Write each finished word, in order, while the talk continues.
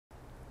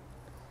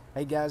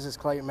Hey guys, it's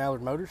Clay at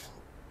Mallard Motors,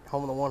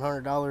 home of the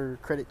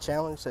 $100 credit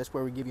challenge. That's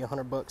where we give you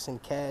 $100 in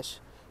cash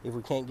if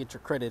we can't get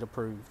your credit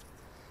approved.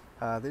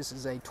 This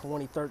is a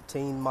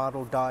 2013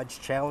 model Dodge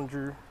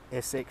Challenger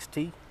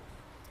SXT.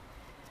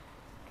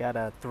 Got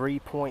a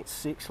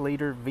 3.6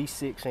 liter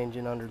V6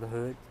 engine under the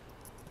hood.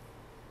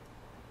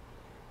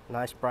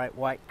 Nice bright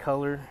white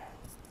color.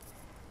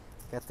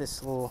 Got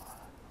this little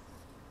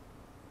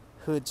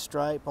hood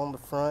stripe on the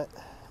front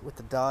with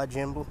the Dodge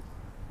emblem.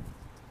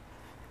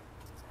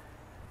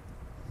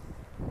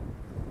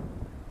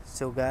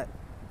 Still got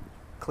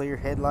clear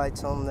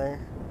headlights on there.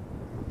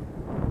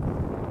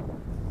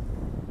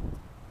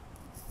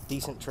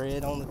 Decent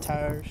tread on the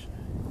tires.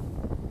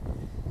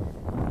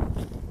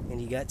 And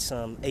you got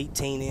some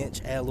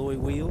 18-inch alloy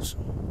wheels.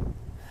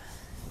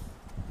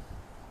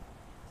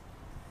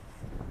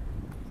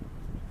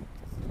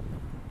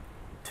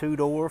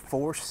 Two-door,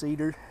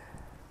 four-seater.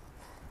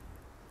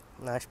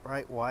 Nice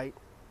bright white.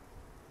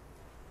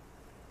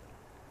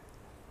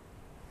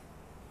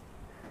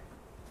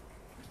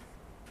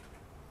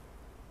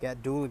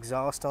 Got dual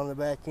exhaust on the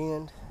back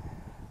end.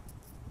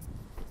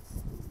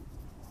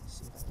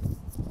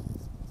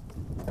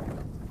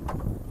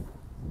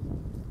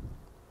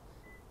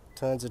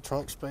 Tons of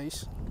trunk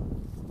space.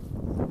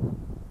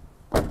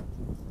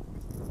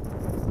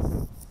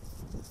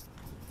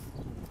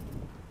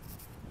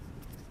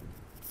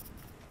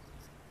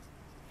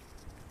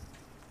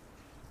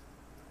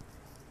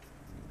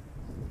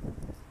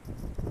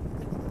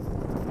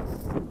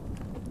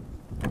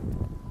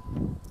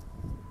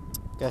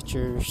 Got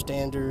your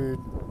standard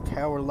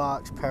power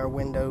locks, power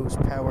windows,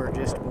 power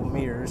adjustable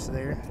mirrors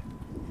there.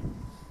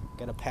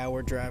 Got a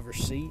power driver's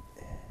seat.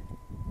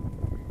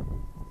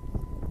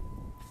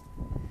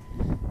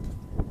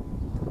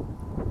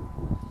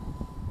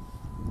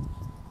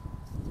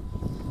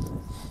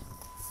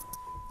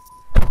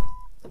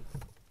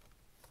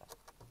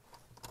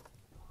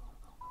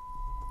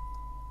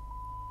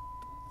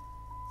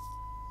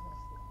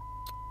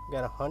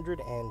 Got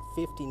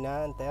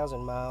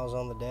 159,000 miles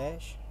on the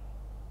dash.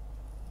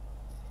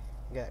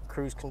 Got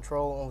cruise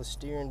control on the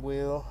steering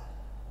wheel.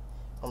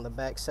 On the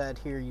back side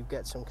here, you've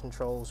got some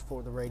controls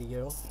for the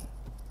radio.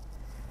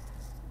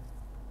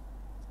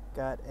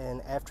 Got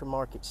an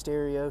aftermarket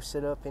stereo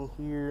set up in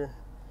here.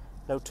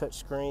 No touch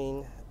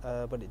screen,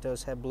 but it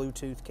does have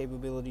Bluetooth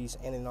capabilities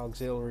and an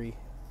auxiliary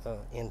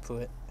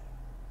input.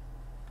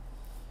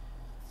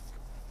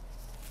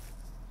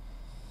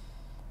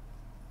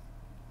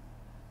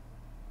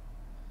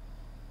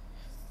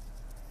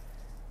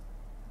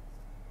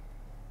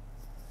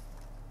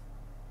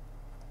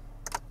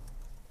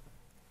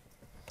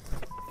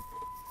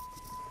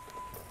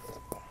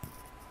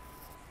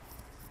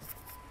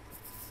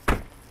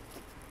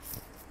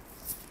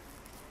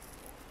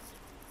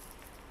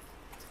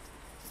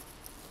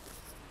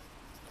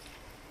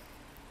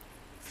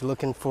 If you're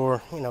looking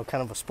for,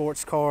 kind of a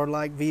sports car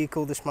like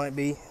vehicle, this might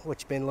be what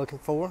you've been looking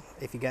for.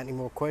 If you got any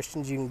more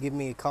questions, you can give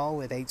me a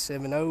call at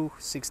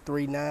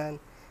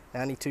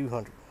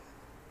 870-639-9200.